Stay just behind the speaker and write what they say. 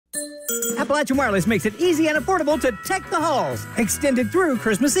Appalachian Wireless makes it easy and affordable to tech the halls. Extended through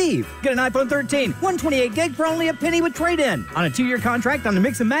Christmas Eve. Get an iPhone 13, 128 gig for only a penny with trade-in. On a 2-year contract on the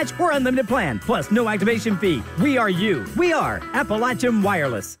mix and match or unlimited plan. Plus no activation fee. We are you. We are Appalachian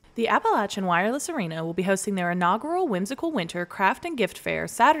Wireless. The Appalachian Wireless Arena will be hosting their inaugural Whimsical Winter Craft and Gift Fair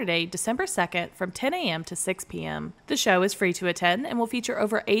Saturday, December 2nd from 10 a.m. to 6 p.m. The show is free to attend and will feature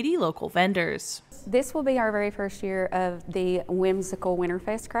over 80 local vendors. This will be our very first year of the Whimsical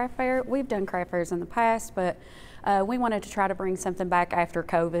Winterfest Craft Fair. We've done craft fairs in the past, but we wanted to try to bring something back after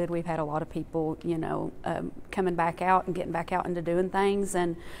COVID. We've had a lot of people, coming back out and getting back out into doing things,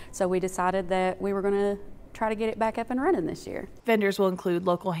 and so we decided that we were going to try to get it back up and running this year. Vendors will include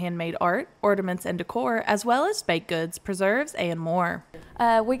local handmade art, ornaments, and decor, as well as baked goods, preserves, and more.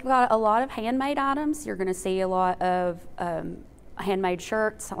 We've got a lot of handmade items. You're going to see a lot of handmade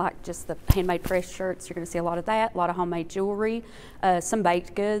shirts, like just the handmade press shirts. You're going to see a lot of that, a lot of homemade jewelry, some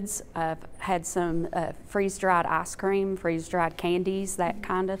baked goods. I've had some freeze-dried ice cream, freeze-dried candies, that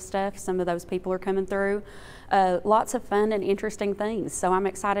kind of stuff. Some of those people are coming through. Lots of fun and interesting things. So I'm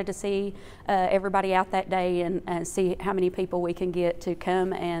excited to see everybody out that day and see how many people we can get to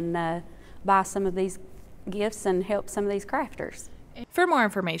come and buy some of these gifts and help some of these crafters. For more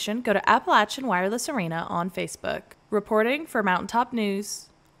information, go to Appalachian Wireless Arena on Facebook. Reporting for Mountaintop News,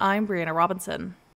 I'm Brianna Robinson.